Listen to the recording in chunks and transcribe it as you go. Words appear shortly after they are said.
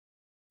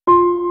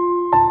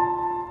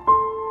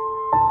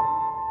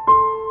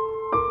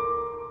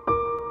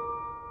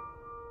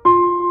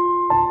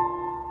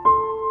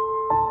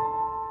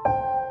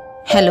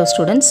Hello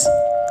students,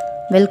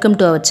 welcome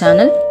to our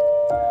channel.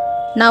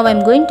 Now I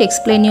am going to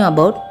explain you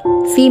about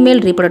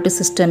female reproductive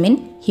system in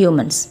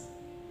humans.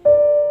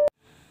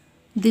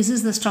 This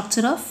is the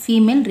structure of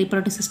female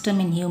reproductive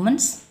system in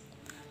humans.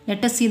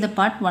 Let us see the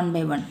part one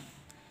by one.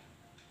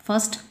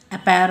 First, a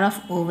pair of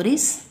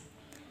ovaries,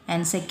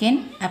 and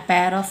second, a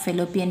pair of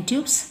fallopian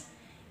tubes,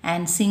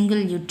 and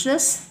single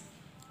uterus,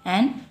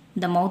 and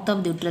the mouth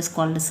of the uterus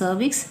called the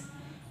cervix,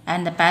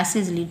 and the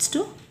passage leads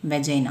to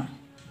vagina.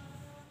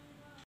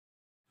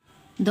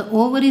 The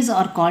ovaries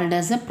are called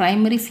as the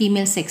primary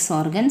female sex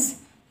organs,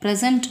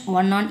 present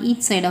one on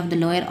each side of the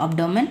lower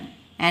abdomen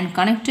and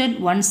connected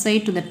one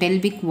side to the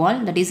pelvic wall,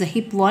 that is the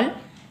hip wall,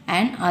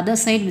 and other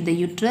side with the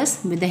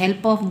uterus with the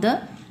help of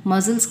the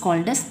muscles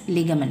called as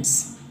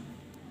ligaments.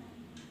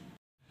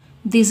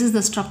 This is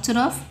the structure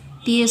of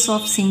TS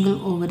of single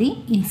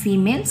ovary in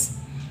females.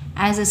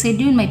 As I said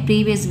in my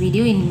previous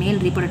video in male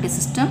reproductive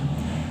system,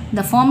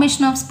 the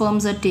formation of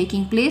sperms are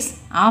taking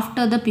place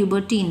after the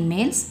puberty in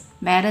males,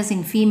 whereas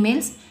in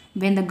females,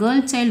 when the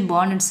girl child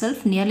born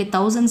itself, nearly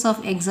thousands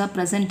of eggs are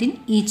present in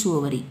each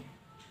ovary.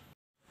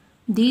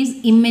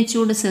 These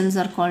immature cells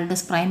are called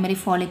as primary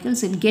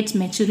follicles. It gets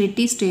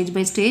maturity stage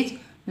by stage,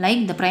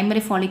 like the primary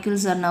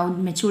follicles are now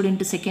matured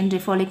into secondary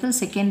follicle,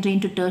 secondary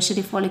into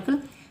tertiary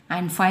follicle,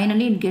 and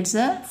finally it gets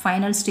a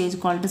final stage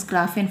called as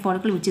Graafian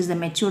follicle, which is the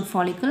matured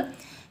follicle.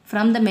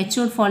 From the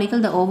matured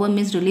follicle, the ovum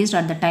is released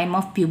at the time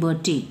of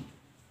puberty.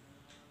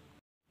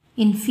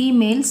 In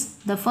females,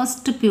 the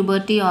first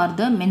puberty or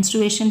the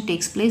menstruation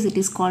takes place. It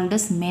is called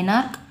as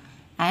menarche,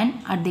 and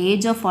at the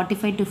age of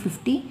 45 to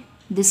 50,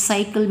 this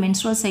cycle,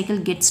 menstrual cycle,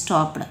 gets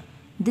stopped.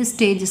 This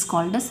stage is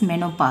called as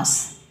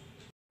menopause.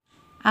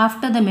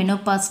 After the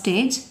menopause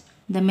stage,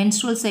 the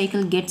menstrual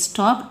cycle gets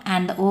stopped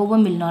and the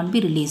ovum will not be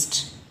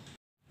released.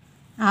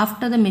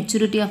 After the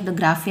maturity of the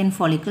Graafian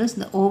follicles,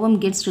 the ovum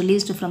gets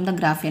released from the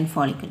Graafian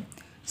follicle.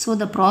 So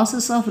the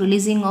process of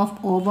releasing of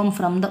ovum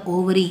from the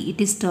ovary,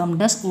 it is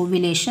termed as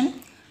ovulation.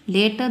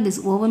 Later this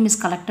ovum is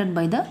collected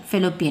by the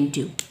fallopian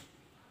tube.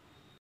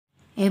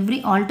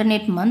 Every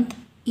alternate month,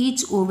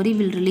 each ovary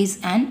will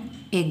release an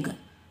egg.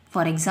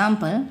 For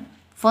example,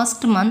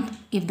 first month,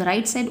 if the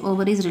right side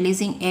ovary is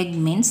releasing egg,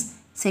 means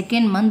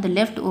second month the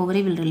left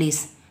ovary will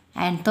release,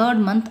 and third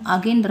month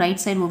again the right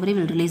side ovary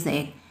will release the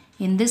egg.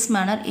 In this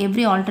manner,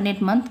 every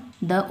alternate month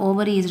the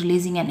ovary is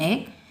releasing an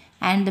egg,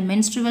 and the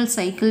menstrual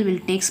cycle will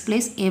take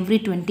place every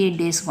 28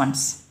 days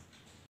once.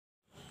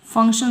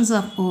 Functions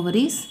of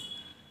ovaries.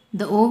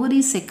 The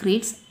ovary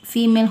secretes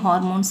female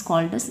hormones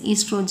called as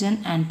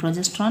estrogen and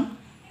progesterone,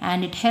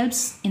 and it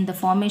helps in the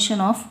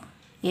formation of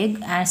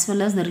egg as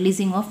well as the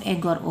releasing of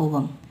egg or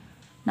ovum.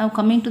 Now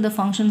coming to the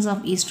functions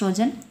of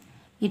estrogen,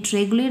 it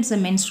regulates the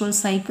menstrual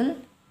cycle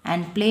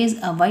and plays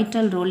a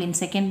vital role in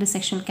secondary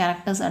sexual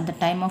characters at the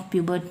time of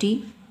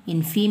puberty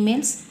in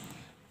females,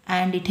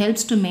 and it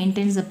helps to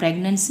maintain the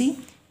pregnancy.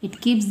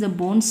 It keeps the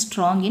bones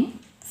strong in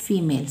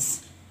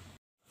females.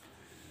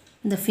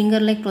 The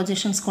finger-like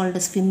projections called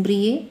as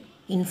fimbriae,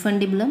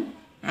 infundibulum,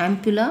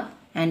 ampulla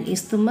and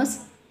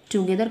isthmus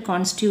together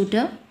constitute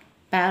a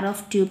pair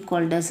of tube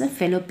called as a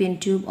fallopian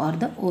tube or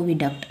the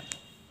oviduct.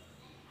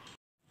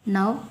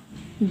 Now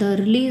the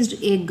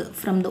released egg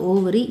from the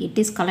ovary, it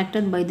is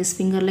collected by this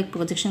finger-like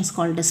projections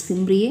called as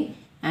fimbriae,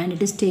 and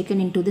it is taken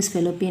into this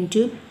fallopian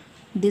tube.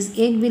 This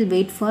egg will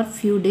wait for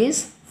few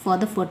days for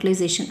the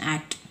fertilization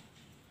act.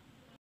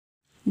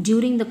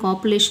 During the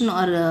copulation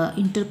or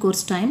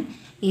intercourse time,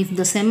 if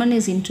the semen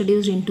is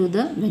introduced into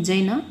the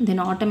vagina, then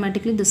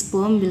automatically the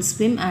sperm will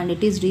swim and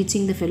it is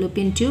reaching the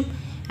fallopian tube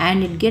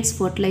and it gets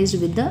fertilized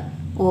with the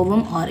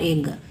ovum or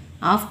egg.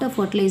 After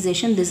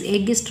fertilization, this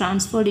egg is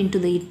transferred into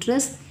the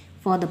uterus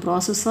for the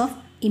process of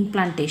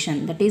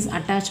implantation, that is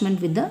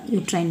attachment with the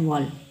uterine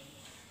wall.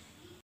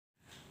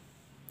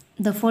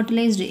 The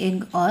fertilized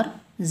egg or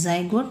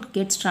zygote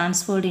gets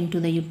transferred into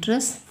the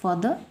uterus for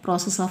the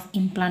process of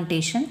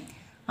implantation.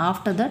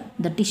 After that,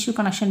 the tissue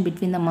connection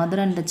between the mother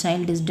and the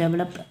child is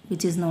developed,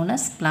 which is known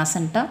as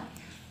placenta,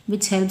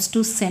 which helps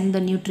to send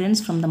the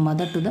nutrients from the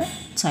mother to the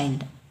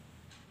child.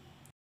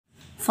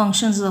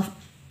 Functions of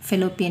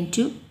fallopian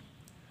tube.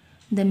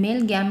 The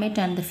male gamete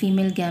and the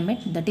female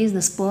gamete, that is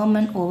the sperm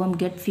and ovum,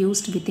 get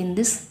fused within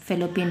this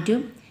fallopian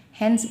tube.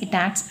 Hence, it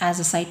acts as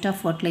a site of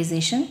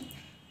fertilization.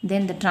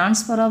 Then the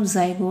transfer of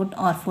zygote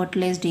or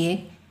fertilized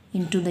egg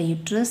into the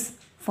uterus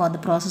for the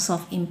process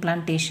of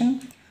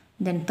implantation.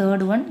 Then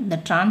third one, the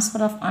transfer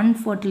of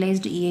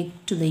unfertilized egg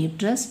to the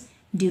uterus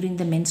during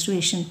the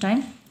menstruation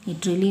time.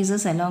 It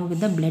releases along with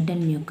the blood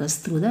and mucus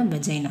through the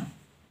vagina.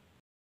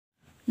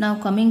 Now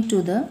coming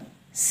to the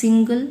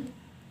single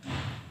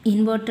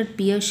inverted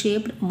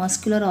pear-shaped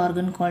muscular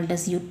organ called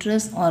as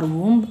uterus or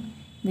womb,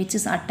 which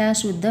is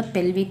attached with the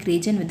pelvic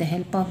region with the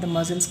help of the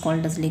muscles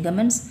called as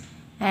ligaments.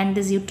 And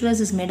this uterus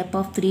is made up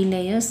of three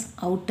layers: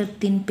 outer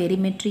thin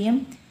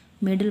perimetrium,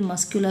 middle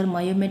muscular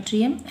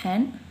myometrium,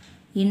 and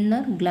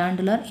inner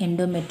glandular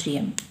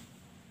endometrium.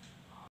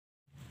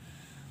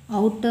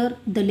 Outer,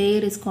 the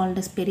layer is called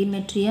as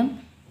perimetrium,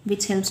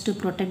 which helps to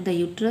protect the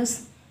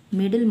uterus.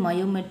 Middle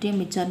myometrium,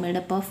 which are made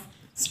up of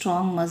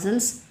strong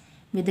muscles.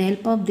 With the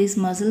help of these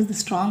muscles, the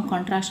strong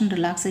contraction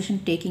relaxation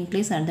taking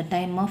place at the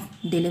time of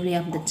delivery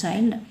of the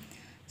child.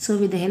 So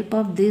with the help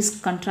of this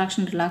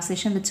contraction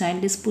relaxation, the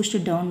child is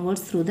pushed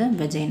downwards through the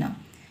vagina.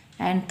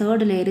 And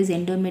third layer is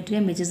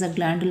endometrium, which is a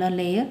glandular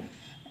layer.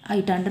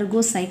 It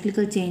undergoes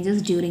cyclical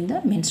changes during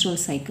the menstrual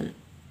cycle.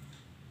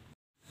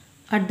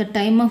 At the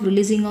time of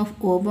releasing of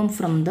ovum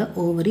from the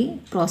ovary,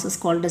 process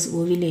called as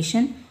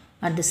ovulation,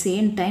 at the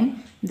same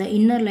time, the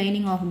inner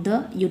lining of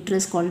the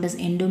uterus called as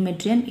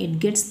endometrium, it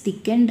gets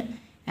thickened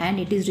and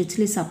it is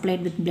richly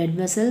supplied with blood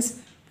vessels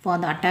for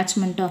the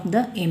attachment of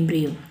the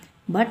embryo.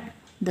 But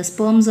the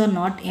sperms are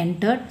not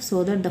entered,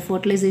 so that the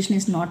fertilization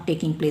is not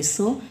taking place.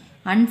 So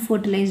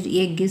unfertilized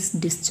egg is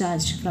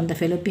discharged from the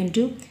fallopian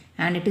tube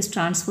and it is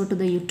transferred to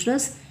the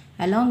uterus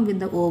along with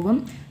the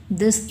ovum.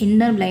 This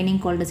inner lining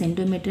called as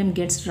endometrium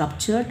gets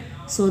ruptured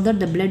so that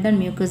the blood and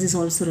mucus is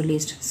also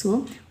released.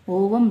 So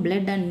ovum,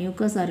 blood and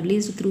mucus are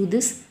released through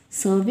this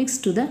cervix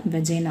to the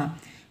vagina,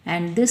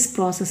 and this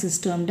process is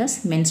termed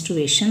as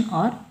menstruation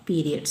or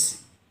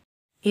periods.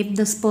 If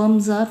the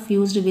sperms are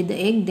fused with the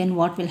egg, then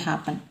what will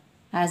happen?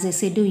 As I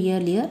said to you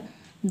earlier,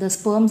 the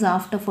sperms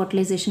after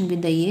fertilization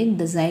with the egg,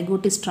 the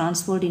zygote is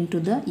transferred into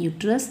the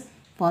uterus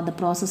for the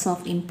process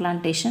of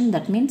implantation.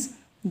 That means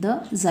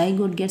the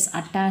zygote gets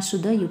attached to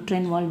the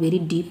uterine wall very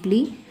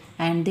deeply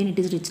and then it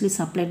is richly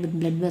supplied with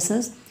blood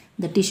vessels.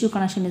 The tissue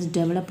connection is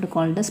developed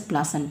called as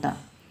placenta.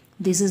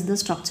 This is the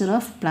structure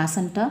of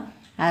placenta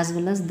as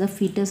well as the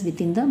fetus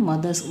within the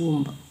mother's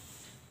womb.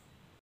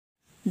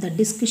 The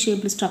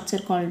disc-shaped structure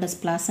called as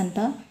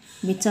placenta,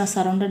 which are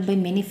surrounded by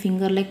many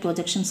finger-like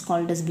projections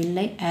called as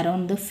villi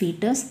around the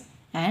fetus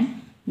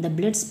and the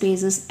blood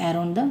spaces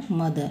around the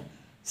mother.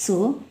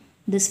 So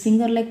this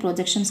finger-like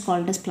projections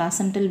called as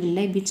placental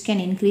villi, which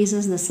can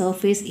increases the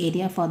surface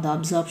area for the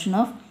absorption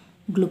of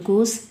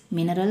glucose,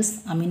 minerals,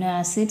 amino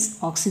acids,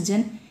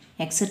 oxygen,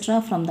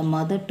 etc. from the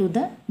mother to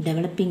the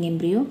developing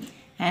embryo,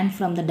 and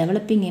from the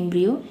developing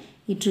embryo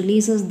it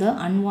releases the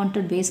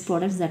unwanted waste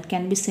products that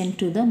can be sent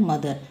to the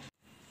mother.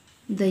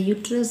 The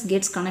uterus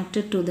gets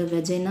connected to the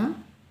vagina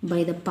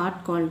by the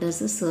part called as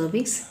the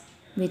cervix,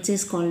 which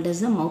is called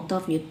as the mouth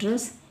of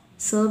uterus.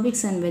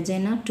 Cervix and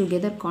vagina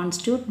together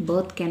constitute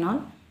birth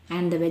canal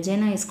and the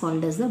vagina is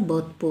called as the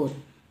birth pole.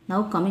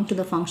 Now coming to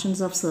the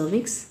functions of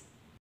cervix.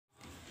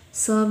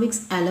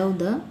 Cervix allow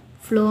the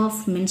flow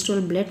of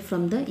menstrual blood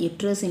from the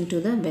uterus into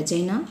the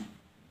vagina.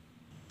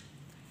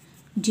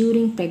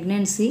 During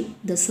pregnancy,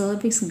 the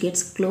cervix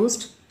gets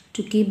closed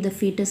to keep the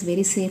fetus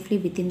very safely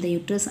within the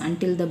uterus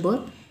until the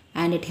birth,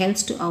 and it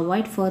helps to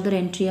avoid further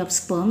entry of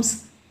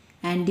sperms.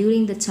 And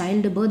during the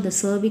childbirth, the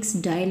cervix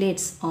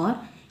dilates or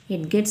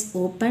it gets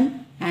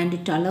opened and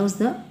it allows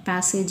the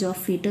passage of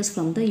fetus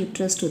from the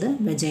uterus to the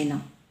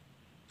vagina.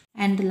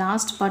 And the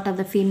last part of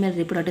the female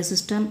reproductive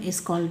system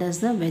is called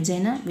as the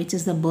vagina, which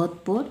is the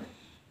birth pole.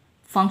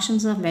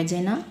 Functions of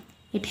vagina: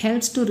 it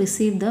helps to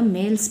receive the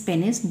male's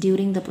penis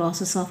during the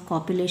process of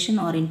copulation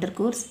or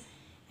intercourse,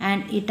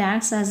 and it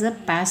acts as a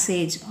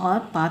passage or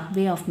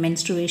pathway of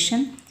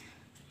menstruation.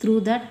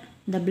 Through that,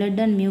 the blood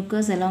and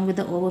mucus along with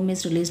the ovum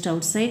is released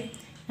outside,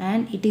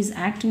 and it is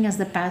acting as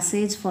the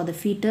passage for the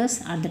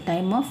fetus at the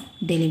time of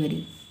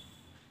delivery.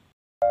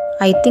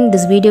 I think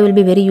this video will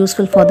be very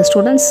useful for the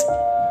students.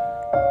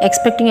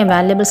 Expecting a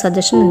valuable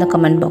suggestion in the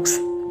comment box.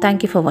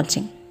 Thank you for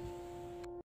watching.